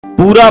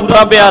पूरा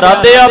प्रभ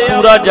आराध्या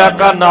पूरा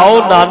जाका नाओ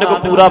नानक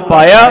पूरा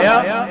पाया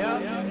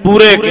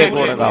पूरे के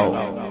गुण गाओ।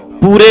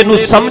 पूरे नू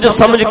समझ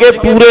समझ के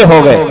पूरे हो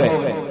गए,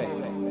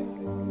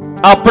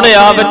 अपने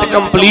आप विच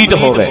कंप्लीट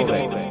हो गए।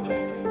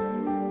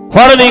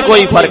 हुण नहीं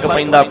कोई फर्क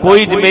पैंदा,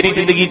 कोई मेरी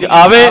जिंदगी च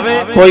आवे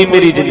कोई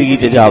मेरी जिंदगी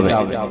च जावे।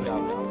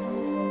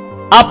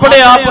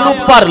 अपने आप नू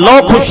भर लो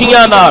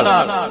खुशियां नाल,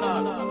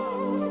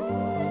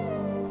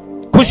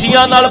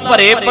 खुशियां नाल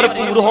भरे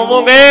भरपूर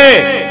होवोगे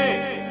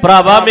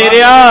भरावा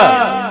मेरिया।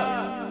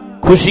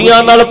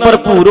 खुशियां नाल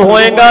भरपूर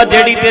होएगा,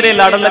 जेड़ी तेरे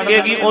लड़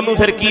लगेगी ओनू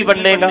फिर की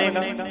बनेगा?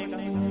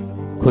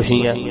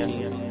 खुशियां।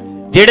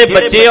 जेड़े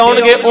बच्चे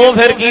आउणगे ओ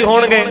फिर की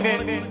होणगे?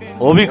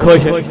 ओ भी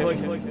खुश।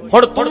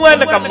 हुण तू है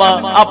नकम्मा,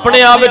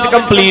 अपने आप विच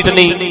कंप्लीट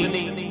नहीं।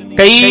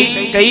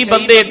 कई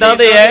बंदे इदां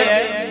दे है,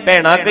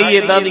 भैणां कई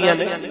इदां दियां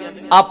ने,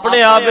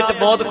 अपने आप विच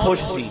बहुत खुश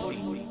सी,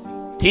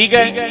 ठीक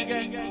है,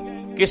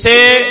 किसे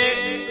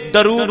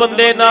दरू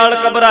बंदे नाल,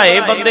 घबराए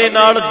बंदे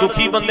नाल,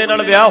 दुखी बंदे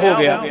नाल विआह हो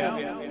गया,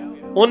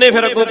 उन्हें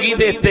फिर अगों की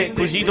देते?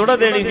 खुशी थोड़ा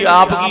देनी सी।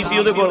 आप की सी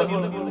उहदे कोल?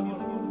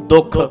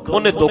 दुख।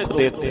 उन्हें दुख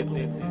देते।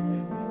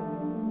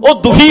 वो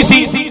दुखी सी,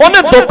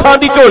 उन्हें दुखां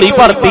दी झोली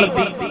भरती।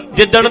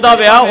 जिद्दण दा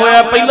विआह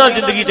होया पहला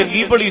जिंदगी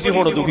चंगी भली सी,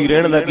 हुण दुखी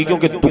रहण लगी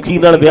क्योंकि दुखी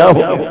नाल विआह हो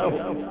गया।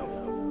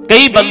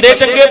 कई बंदे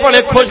चंगे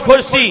भले खुश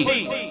खुश सी,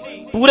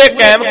 पूरे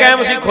कैम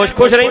कैम सी, खुश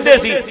खुश रहिंदे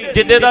सी।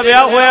 जिद्दे दा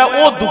विआह होया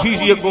वो दुखी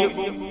सी। अगों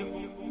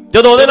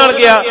जदों उहदे नाल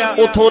गया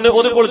उत्थों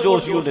उहदे कोल जो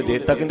सी उहने दे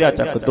दित्ता, कहंदे आ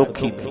चक दुख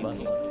ही नहीं।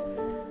 बस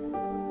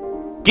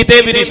किते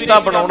भी रिश्ता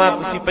बनाउणा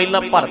तुसीं पहला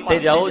भरते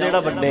जाओ, जिहड़ा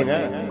बनेगा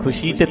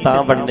खुशी ते तां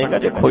बनेगा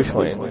जे खुश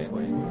होएगा।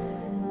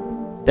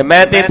 ते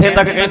मैं ते इत्थे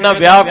तक कहना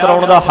विआह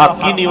कराउण दा हक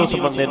ही नहीं उस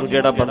बंदे नूं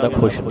जिहड़ा बंदा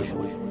खुश हो।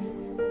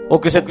 वो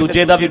किसी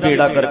दूजे दा भी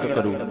बेड़ा गर्क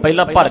करू।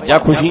 पहला भर जा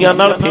खुशियां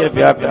नाल, फिर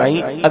विआह कराई,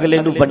 अगले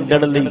नूं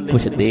वंडण लई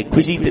कुछ दे,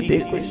 खुशी ते दे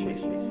कुछ।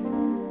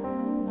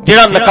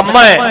 जिहड़ा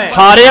नकम्मा है,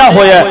 हारिया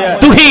होया,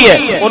 दुखी है,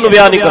 उहनूं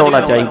विआह नहीं कराउणा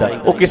चाहीदा।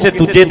 वो किसी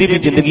दूजे दी भी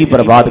जिंदगी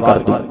बर्बाद कर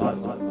दू,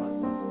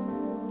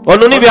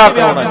 उहनूं नहीं विआह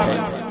कराउणा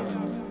चाहीदा।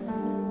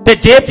 ते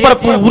जे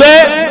भरपूर है,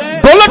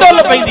 डुल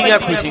डुल पैंदियां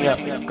खुशियां,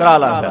 करा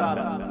ला।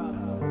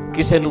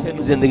 किसी नूं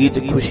जिंदगी च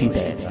खुशी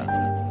दे,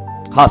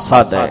 हासा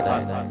दे।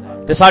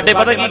 ते साडे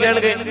पता की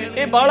कहणगे,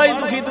 ये बाला ही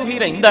दुखी दुखी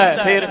रहिंदा है,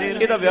 फिर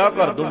इहदा विआह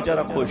कर दो,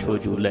 बेचारा खुश हो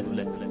जू। ले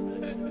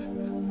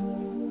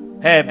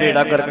है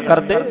बेड़ा गर्क कर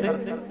दे।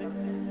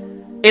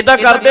 इदा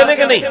करते ने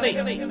कि नहीं?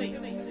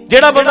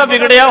 जेड़ा बंदा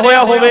बिगड़िया होया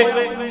होवे,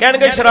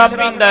 कहणगे शराब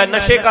पींदा है,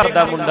 नशे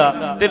करदा मुंडा,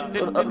 ते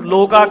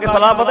लोग आके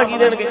सलाह पता की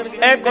देणगे,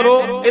 ऐ करो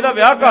इहदा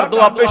विआह कर दो,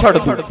 आपे छड्ड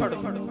दो।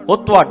 ਉਹ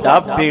ਤੁਹਾਡਾ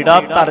ਬੇੜਾ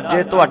ਤਰ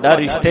ਜੇ, ਤੁਹਾਡਾ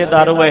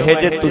ਰਿਸ਼ਤੇਦਾਰੋ ਇਹੋ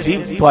ਜੇ, ਤੁਸੀਂ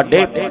ਤੁਹਾਡੇ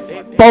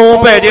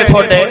ਪੌਂ ਪੈ ਜੇ,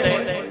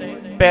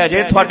 ਪੈ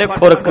ਜੇ ਤੁਹਾਡੇ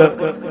ਖੁਰਕ।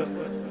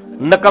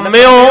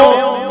 ਨਕੰਮਿਓ,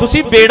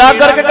 ਤੁਸੀਂ ਬੇੜਾ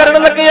ਗਰਕ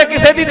ਕਰਨ ਲੱਗੇ ਆ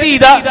ਕਿਸੇ ਦੀ ਧੀ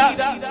ਦਾ।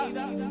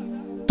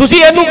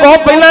 ਤੁਸੀਂ ਇਹਨੂੰ ਕਹੋ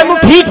ਪਹਿਲਾਂ ਇਹਨੂੰ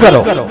ਠੀਕ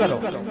ਕਰੋ,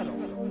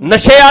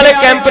 ਨਸ਼ੇ ਵਾਲੇ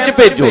ਕੈਂਪ 'ਚ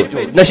ਭੇਜੋ,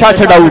 ਨਸ਼ਾ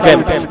ਛਡਾਊ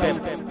ਕੈਂਪ 'ਚ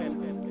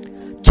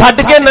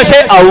ਛੱਡ ਕੇ ਨਸ਼ੇ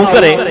ਆਊ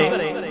ਘਰੇ,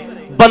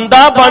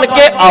 ਬੰਦਾ ਬਣ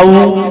ਕੇ ਆਊ।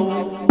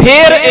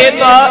 फिर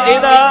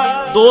ਇਹਦਾ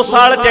 2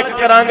 साल चेक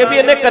करांगे भी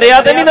इन्हें करिया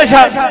ते नहीं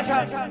नशा,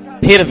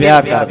 फिर विआह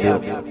कर दिओ।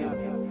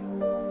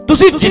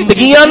 तुसीं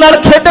जिंदगियां नाल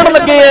खेडण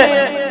लगे हैं,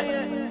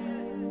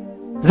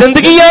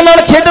 जिंदगियां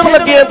नाल खेडण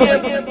लगे हैं।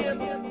 तुसीं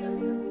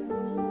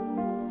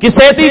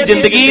किसे दी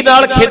जिंदगी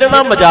नाल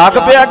खेडना मजाक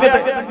पिया किते।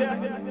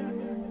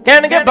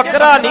 कहणगे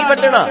बकरा नहीं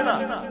वड्डना,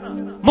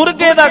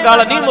 मुर्गे दा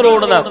गल नहीं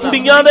मरोड़ना,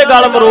 कुड़ियां दे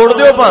गल मरोड़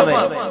दिओ भावें।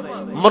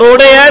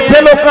 मरोड़े ऐ इत्थे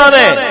लोकां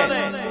ने,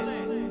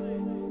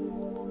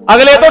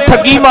 अगले तो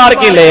ठगी मार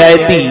के ले आए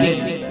धी।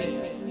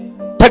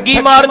 ठगी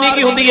मारनी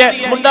की हुंदी है,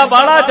 मुंडा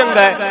बाला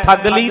चंगा है,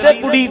 ठग ली ते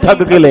कुड़ी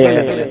ठग के ले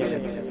आए।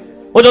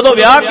 वो जदों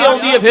विआह के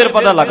आउंदी है फिर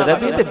पता लगदा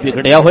भी ते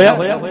बिगड़िया होया,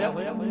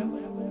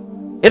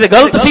 ये ते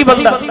गलत सी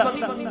बंदा।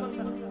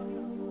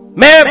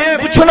 मैं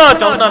पुछना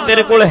चाहुंदा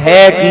तेरे कोल है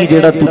की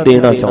जेड़ा तू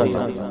देना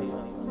चाहुंदा,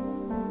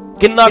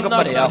 किन्ना क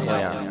भरिया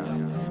होया।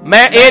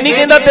 मैं ये नहीं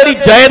कहंदा तेरी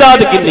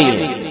जायदाद किन्नी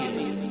है,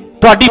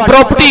 तुहाडी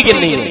प्रॉपर्टी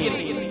किन्नी है,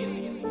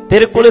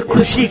 तेरे कोले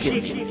खुशी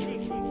किन्नी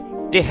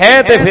जे है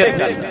ते फिर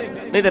चल,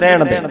 नहीं तो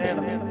रहन दे,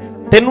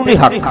 तेनू नहीं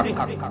हक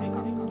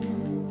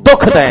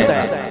दुख दे।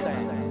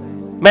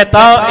 मैं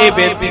तां ये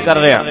बेनती कर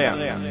रहा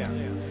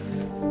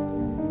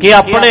कि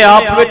अपने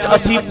आप विच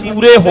असी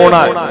पूरे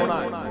होना है,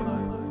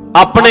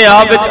 अपने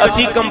आप विच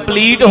असी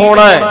कंप्लीट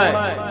होना है,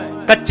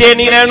 कच्चे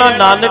नहीं रहना।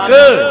 नानक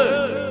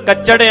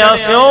कच्चड़ियां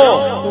स्यों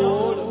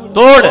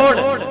तोड़,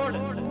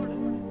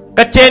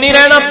 कच्चे नहीं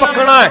रहना,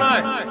 पकना है।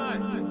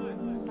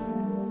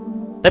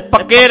 ते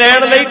पक्के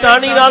रहन लई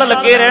टाणी नाल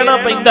लगे रहना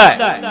पैंदा है।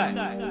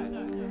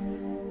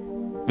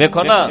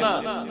 वेखो ना,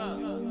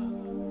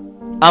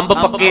 अंब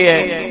पक्के है,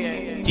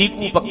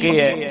 चीकू पक्के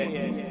है,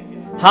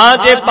 हाँ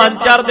जे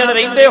 5-4 दिन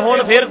रहिंदे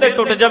होण फिर ते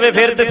टुट जावे,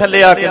 फिर ते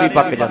थल्ले आके भी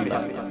पक जांदा,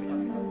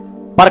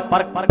 पर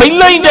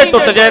पहला ही जे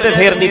टुट जाए ते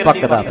फिर नहीं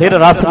पकदा, फिर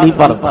रस नहीं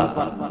भरदा।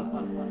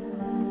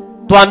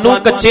 तुहानू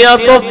कच्चियां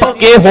तो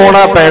पक्के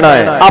होना पैना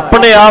है,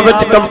 अपने आप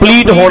विच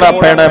कंप्लीट होना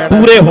पैना है,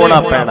 पूरे होना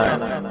पैना है।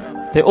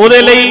 ते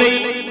ओहदे लई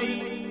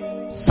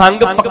संग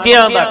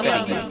पक्कियां दा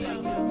करिए,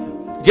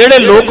 ਜਿਹੜੇ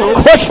ਲੋਕ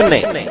ਖੁਸ਼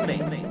ਨੇ,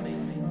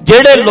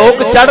 ਜਿਹੜੇ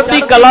ਲੋਕ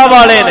ਚੜ੍ਹਦੀ ਕਲਾ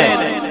ਵਾਲੇ ਨੇ,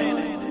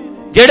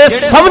 ਜਿਹੜੇ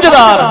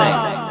ਸਮਝਦਾਰ ਨੇ,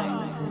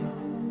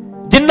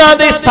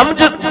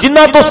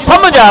 ਜਿਨ੍ਹਾਂ ਤੋਂ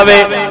ਸਮਝ ਆਵੇ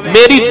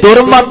ਮੇਰੀ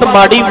ਦੁਰਮਤ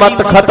ਮਾੜੀ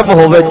ਮਤ ਖਤਮ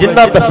ਹੋਵੇ,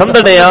 ਜਿਨ੍ਹਾਂ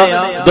ਪਸੰਦਣਿਆ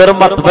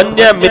ਦੁਰਮਤ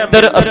ਵੰਝੈ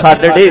ਮਿੱਤਰ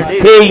ਅਸਾਡੜੇ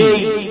ਸੇਈ,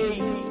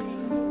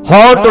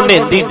 ਹਉ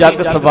ਢੁੰਢੇਂਦੀ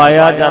ਜਗ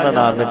ਸਵਾਇਆ ਜਨ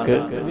ਨਾਨਕ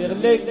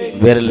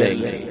ਵਿਰਲੇ।